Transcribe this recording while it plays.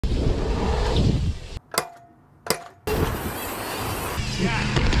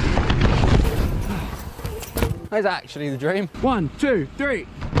That's actually the dream. 1, 2, 3,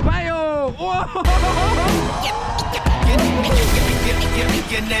 bail!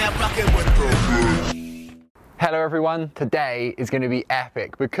 Hello everyone, today is going to be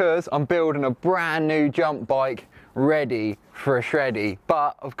epic because I'm building a brand new jump bike ready for a shreddy.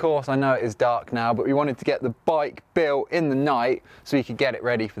 But of course I know it is dark now, but we wanted to get the bike built in the night so we could get it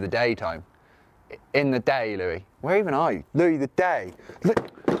ready for the daytime. In the day, Louis. Where even are you? Louis, the day. Look.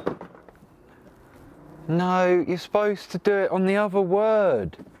 No, you're supposed to do it on the other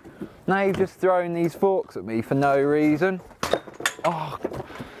word. Now you've just thrown these forks at me for no reason. Oh,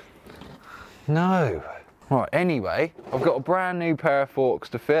 no. Right, anyway, I've got a brand new pair of forks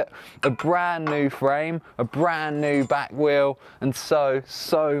to fit, a brand new frame, a brand new back wheel, and so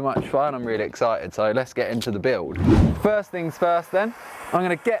much fun. I'm really excited, so let's get into the build. First things first then, I'm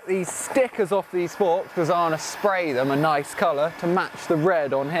gonna get these stickers off these forks because I wanna spray them a nice color to match the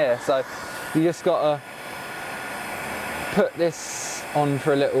red on here. So you just gotta put this on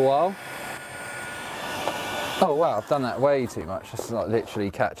for a little while. Oh wow, I've done that way too much. Just like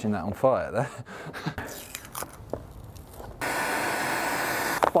literally catching that on fire there.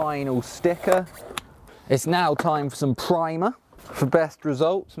 Final sticker. It's now time for some primer. For best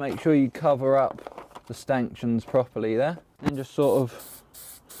results, make sure you cover up the stanchions properly there and just sort of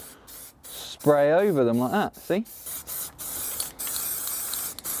spray over them like that, see?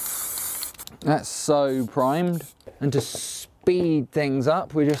 That's so primed. And to speed things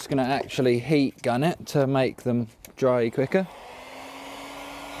up, we're just going to actually heat gun it to make them dry quicker.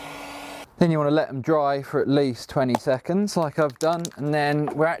 Then you want to let them dry for at least 20 seconds like I've done, and then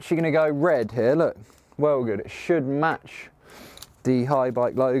we're actually going to go red here. Look, well good. It should match the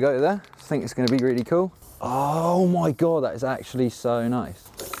Haibike logo there. I think it's going to be really cool. Oh my god, that is actually so nice.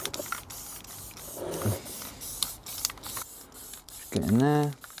 Just get in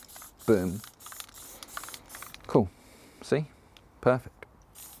there. Boom. Cool. See? Perfect.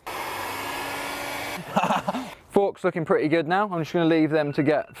 Forks looking pretty good now. I'm just going to leave them to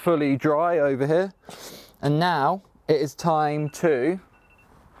get fully dry over here. And now it is time to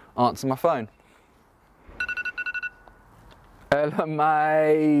answer my phone. Hello,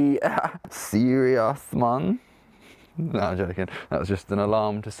 mate. Serious, man? No, I'm joking. That was just an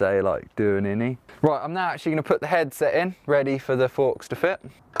alarm to say, like, do an innie. Right, I'm now actually going to put the headset in, ready for the forks to fit.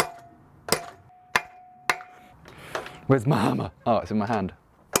 Where's my hammer? Oh, it's in my hand.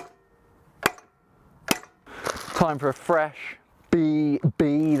 Time for a fresh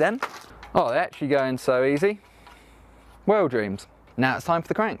BB then. Oh, they're actually going so easy. Well, dreams. Now it's time for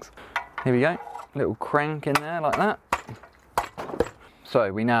the cranks. Here we go. Little crank in there like that.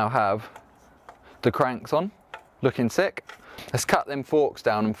 So we now have the cranks on, looking sick. Let's cut them forks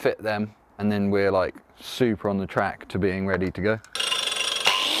down and fit them, and then we're like super on the track to being ready to go.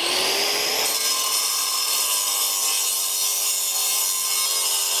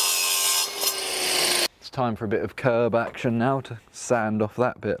 Time for a bit of curb action now to sand off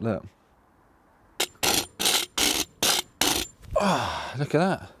that bit, look. Oh, look at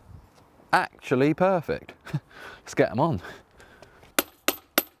that. Actually perfect. Let's get them on.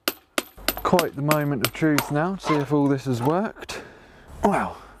 Quite the moment of truth now, see if all this has worked.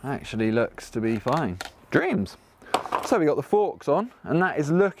 Wow, actually looks to be fine. Dreams. So we got the forks on, and that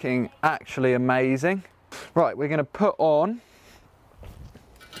is looking actually amazing. Right, we're gonna put on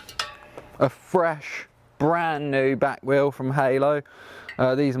a fresh brand new back wheel from Halo.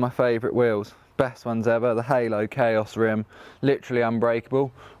 These are my favourite wheels, best ones ever, the Halo Chaos rim, literally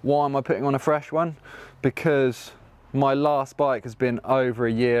unbreakable. Why am I putting on a fresh one? Because my last bike has been over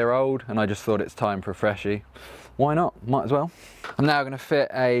a year old and I just thought it's time for a freshie. Why not? Might as well. I'm now going to fit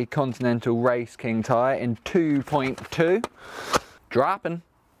a Continental Race King tyre in 2.2. Dropping.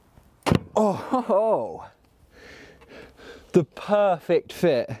 Oh, the perfect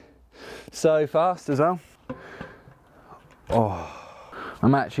fit. So fast as well. Oh,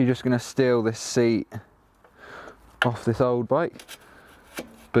 I'm actually just going to steal this seat off this old bike.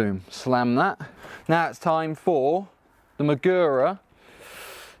 Boom, slam that. Now it's time for the Magura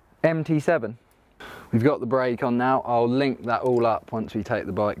MT7. We've got the brake on now. I'll link that all up once we take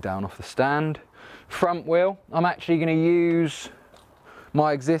the bike down off the stand. Front wheel, I'm actually going to use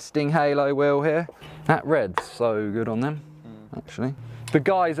my existing Halo wheel here. That red's so good on them, actually. The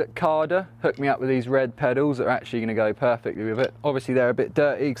guys at Carder hooked me up with these red pedals that are actually going to go perfectly with it. Obviously they're a bit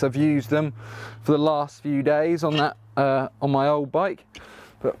dirty because I've used them for the last few days on that on my old bike,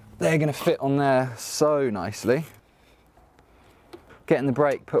 but they're going to fit on there so nicely. Getting the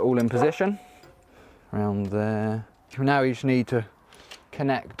brake put all in position around there. Now you just need to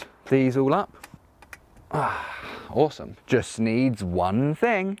connect these all up. Ah, awesome. Just needs one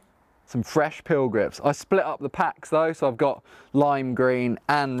thing. some fresh pill grips. I split up the packs though, so I've got lime green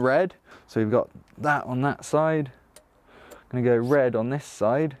and red. So we've got that on that side. I'm gonna go red on this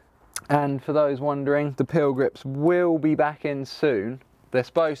side. And for those wondering, the pill grips will be back in soon. They're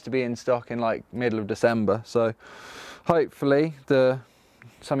supposed to be in stock in like middle of December, so hopefully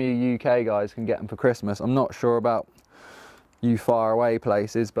some of you UK guys can get them for Christmas. I'm not sure about you far away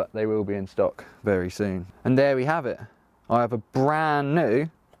places, but they will be in stock very soon. And there we have it. I have a brand new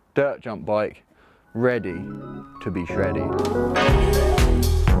dirt jump bike ready to be shredded.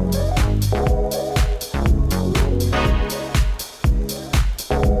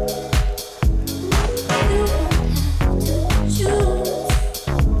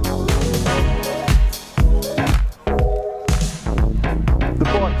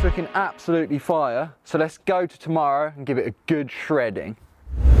 Looking absolutely fire, so let's go to tomorrow and give it a good shredding.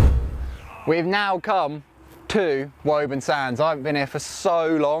 We've now come to Woburn Sands. I haven't been here for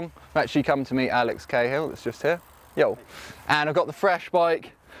so long. I've actually come to meet Alex Cahill, that's just here. Yo. And I've got the fresh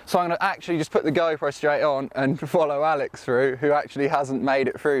bike, so I'm going to actually just put the GoPro straight on and follow Alex through, who actually hasn't made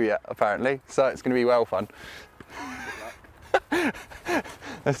it through yet apparently, so it's going to be well fun.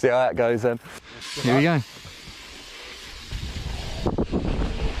 Let's see how that goes then. Here we go.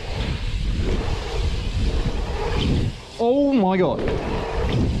 Oh my god.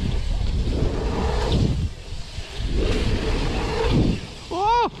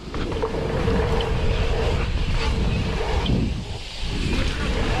 Oh!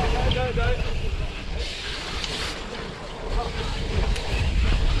 Go.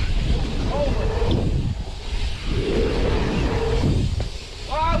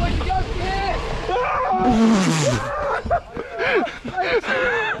 Oh, where'd you go from here?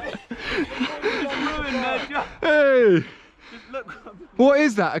 Hey! What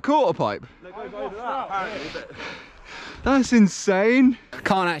is that? A quarter pipe? That's insane.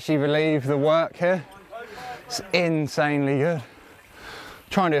 Can't actually believe the work here. It's insanely good.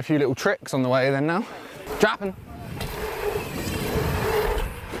 Try and do a few little tricks on the way then now. Dropping.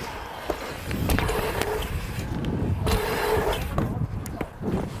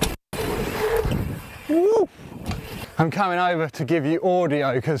 Woo. I'm coming over to give you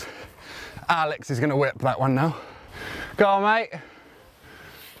audio because Alex is going to whip that one now. Go on, mate.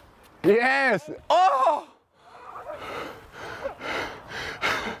 Yes. Oh!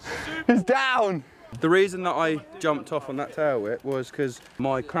 He's down. The reason that I jumped off on that tail whip was because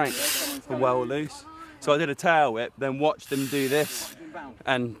my cranks were well loose. So I did a tail whip, then watched them do this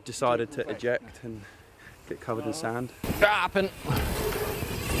and decided to eject and get covered in sand. Dropping.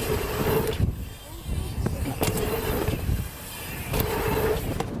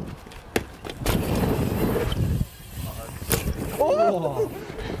 Oh!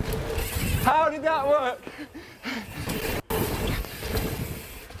 How did that work?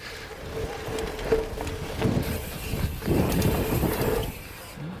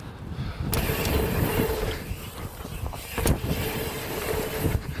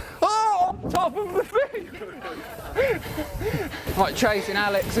 Oh! Top of the thing! Right, chasing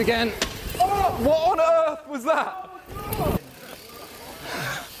Alex again. Oh! What on earth was that?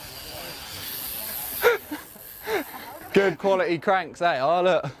 Good quality cranks, eh? Oh,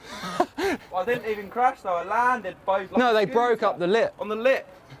 look. I didn't even crash though, I landed both. Like no, they broke up the lip. On the lip.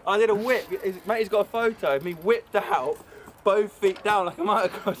 I did a whip. Mate's got a photo of me whipped out, both feet down like a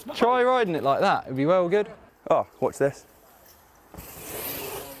motocross bike. Try riding it like that, it'd be well good. Oh, watch this.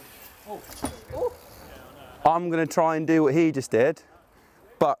 I'm going to try and do what he just did,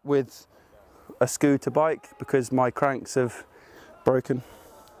 but with a scooter bike because my cranks have broken.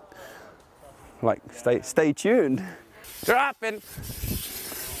 Like, stay tuned. Dropping.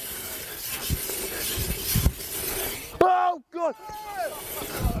 Oh God!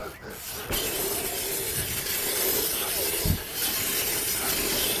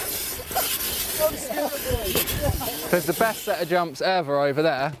 There's the best set of jumps ever over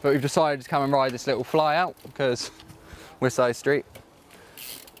there, but we've decided to come and ride this little fly out because we're so street.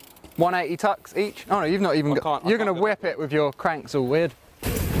 180 tucks each. Oh no, you've not even got. You're going to whip it with your cranks all weird.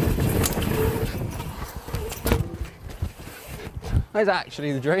 That's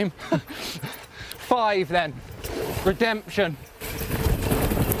actually the dream. 5 then. Redemption.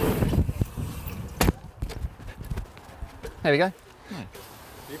 There we go.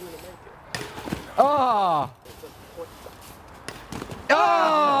 Oh!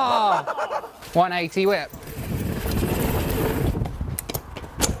 Oh! 180 whip.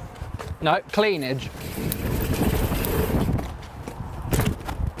 No, cleanage.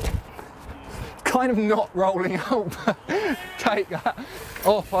 Kind of not rolling out, but take that.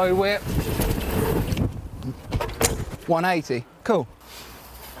 Offo whip. 180. Cool.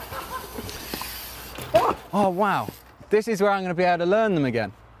 Oh wow, this is where I'm going to be able to learn them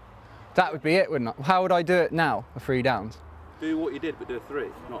again. That would be it, wouldn't it? How would I do it now, a 3 downs? Do what you did, but do a 3,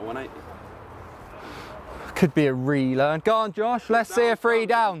 not a 180. Could be a relearn. Go on, Josh, let's see a 3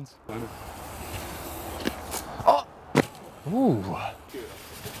 downs. Oh! Ooh.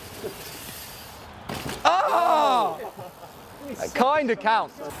 Oh! That kind of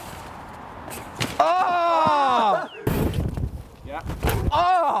counts. Oh! Yeah.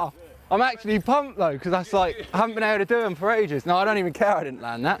 Oh! I'm actually pumped though, because that's like, I haven't been able to do them for ages. No, I don't even care I didn't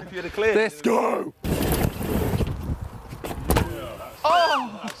land that. If you'd have cleared. Let's go!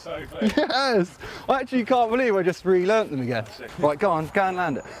 Oh! So clear. Yes! I actually can't believe I just relearnt them again. Right, go on, go and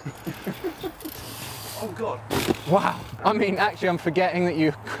land it. Oh God. Wow. I mean, actually I'm forgetting that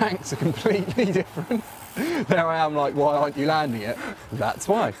your cranks are completely different. There I am like, why aren't you landing it? That's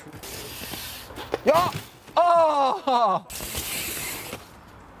why. Yeah! Oh!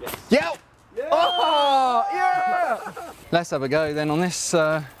 Yes. Yep! Yeah. Oh! Yeah! Let's have a go then on this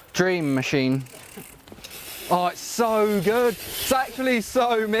dream machine. Oh, it's so good. It's actually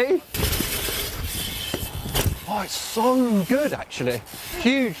so me. Oh, it's so good actually.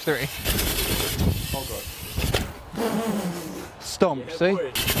 Huge 3. Oh God. Stomp, Yeah, see?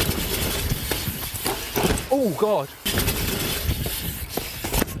 boy. Oh God.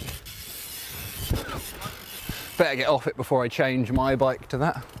 Better get off it before I change my bike to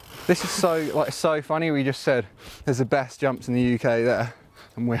that. This is so funny. We just said there's the best jumps in the UK there,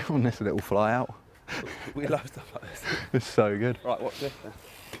 and we're on this little fly out. We love stuff like this. It's so good. Right, watch this then.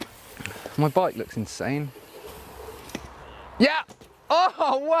 My bike looks insane. Yeah!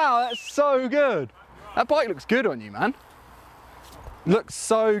 Oh wow, that's so good. That bike looks good on you, man. Looks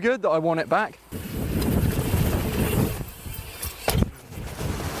so good that I want it back.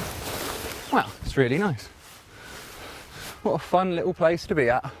 Wow, it's really nice. What a fun little place to be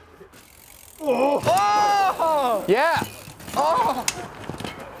at. Oh! Oh! Yeah! Oh!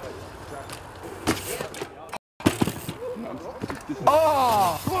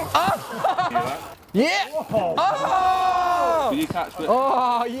 Oh! Oh! Yeah! Oh! Can you catch it?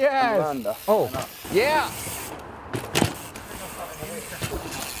 Oh, yes! Oh, yeah!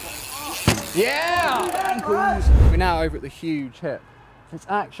 Yeah! We're now over at the huge hip. It's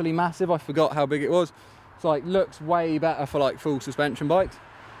actually massive. I forgot how big it was. It's like, looks way better for like full suspension bikes.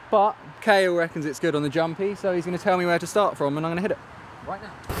 But Cahill reckons it's good on the jumpy, so he's going to tell me where to start from and I'm going to hit it right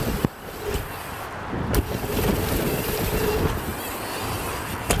now.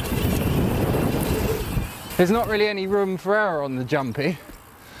 There's not really any room for error on the jumpy.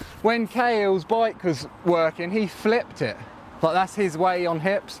 When Cahill's bike was working, he flipped it. Like, that's his way on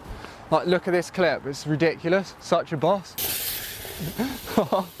hips. Like, look at this clip, it's ridiculous. Such a boss.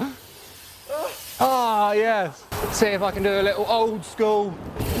 Ah, yes. See if I can do a little old school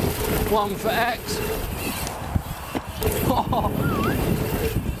 1 for X.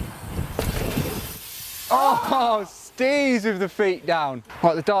 Oh, steez with the feet down.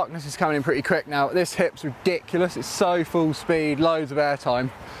 Right, the darkness is coming in pretty quick now. This hip's ridiculous. It's so full speed, loads of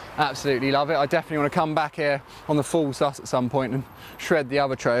airtime. Absolutely love it. I definitely want to come back here on the full sus at some point and shred the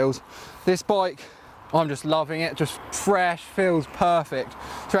other trails. This bike, I'm just loving it. Just fresh, feels perfect.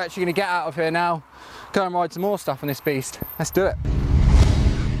 So we're actually going to get out of here now, go and ride some more stuff on this beast. Let's do it.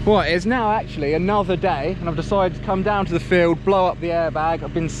 Right, it's now actually another day and I've decided to come down to the field, blow up the airbag.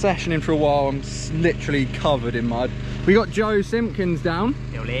 I've been sessioning for a while, I'm literally covered in mud. We got Joe Simkins down,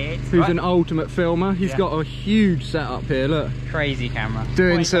 who's an ultimate filmer. He's got a huge setup here, look. Crazy camera.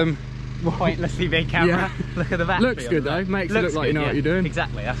 Doing some... Pointlessly big camera. Yeah. Look at the back. Looks good though, makes it look like you know what you're doing.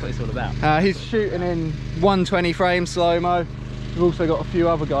 Exactly, that's what it's all about. He's shooting in 120 frame slow-mo. We've also got a few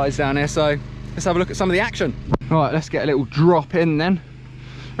other guys down here, so let's have a look at some of the action. Right, let's get a little drop in then.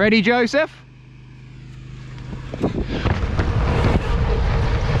 Ready, Joseph?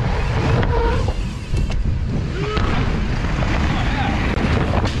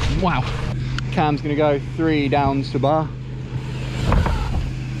 Wow. Cam's gonna go 3 downs to bar.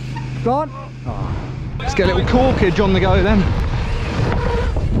 Go on. Oh. Let's get a little corkage on the go then.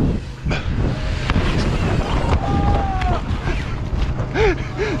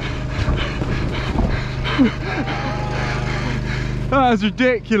 That's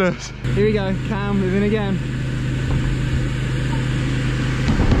ridiculous. Here we go, Cam moving again.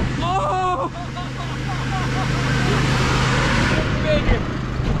 Oh!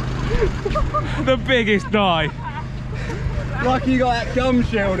 The biggest die. Lucky you got that gum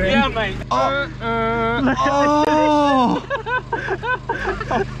shield in. Yeah, mate. Oh!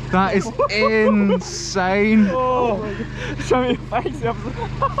 That is insane. Oh, show me your face.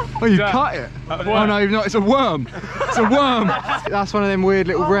 Oh, you cut it? Oh no, you've not. It's a worm. It's a worm. That's one of them weird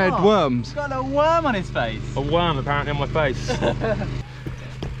little red worms. He's got a worm on his face. A worm apparently on my face.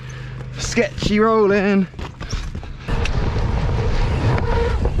 Sketchy rolling.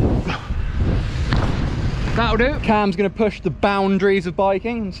 That'll do. Cam's gonna push the boundaries of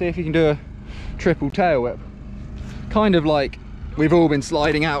biking and see if he can do a triple tail whip. Kind of like we've all been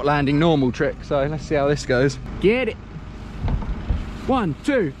sliding out, landing normal tricks. So let's see how this goes. Get it. 1,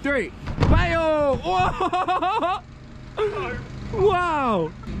 2, 3. Bayo! Whoa!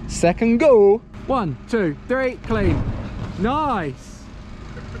 Wow! Second go. 1, 2, 3. Clean. Nice.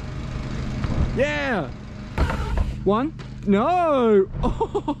 Yeah. 1. No.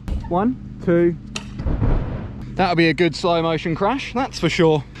 1, 2. That'll be a good slow motion crash, that's for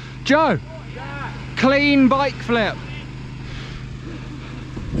sure. Joe, clean bike flip.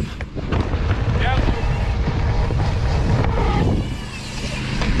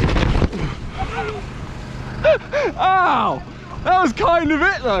 Ow! That was kind of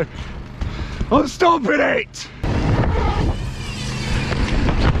it though. I'm stopping it!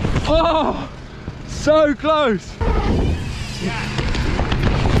 Oh! So close!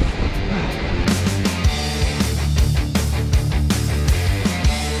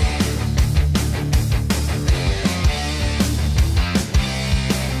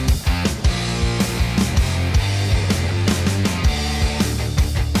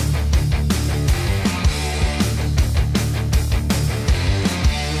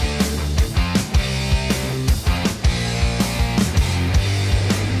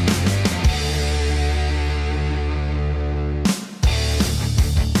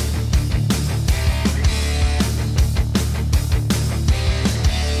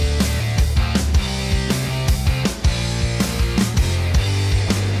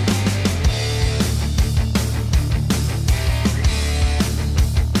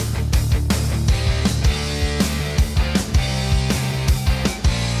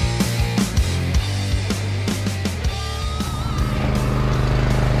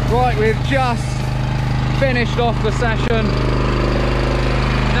 Right, we've just finished off the session.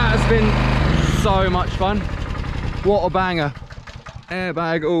 That has been so much fun. What a banger.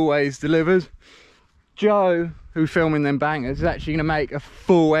 Airbag always delivers. Joe, who's filming them bangers, is actually going to make a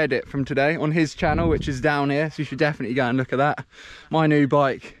full edit from today on his channel, which is down here, so you should definitely go and look at that. My new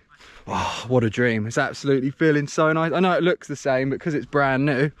bike, oh, what a dream. It's absolutely feeling so nice. I know it looks the same, but because it's brand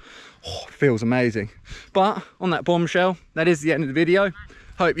new, oh, it feels amazing. But on that bombshell, that is the end of the video.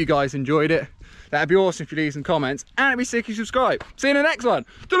 Hope you guys enjoyed it. That'd be awesome if you leave some comments, and it'd be sick if you subscribe. See you in the next one.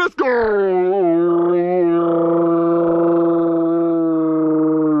 Let's go!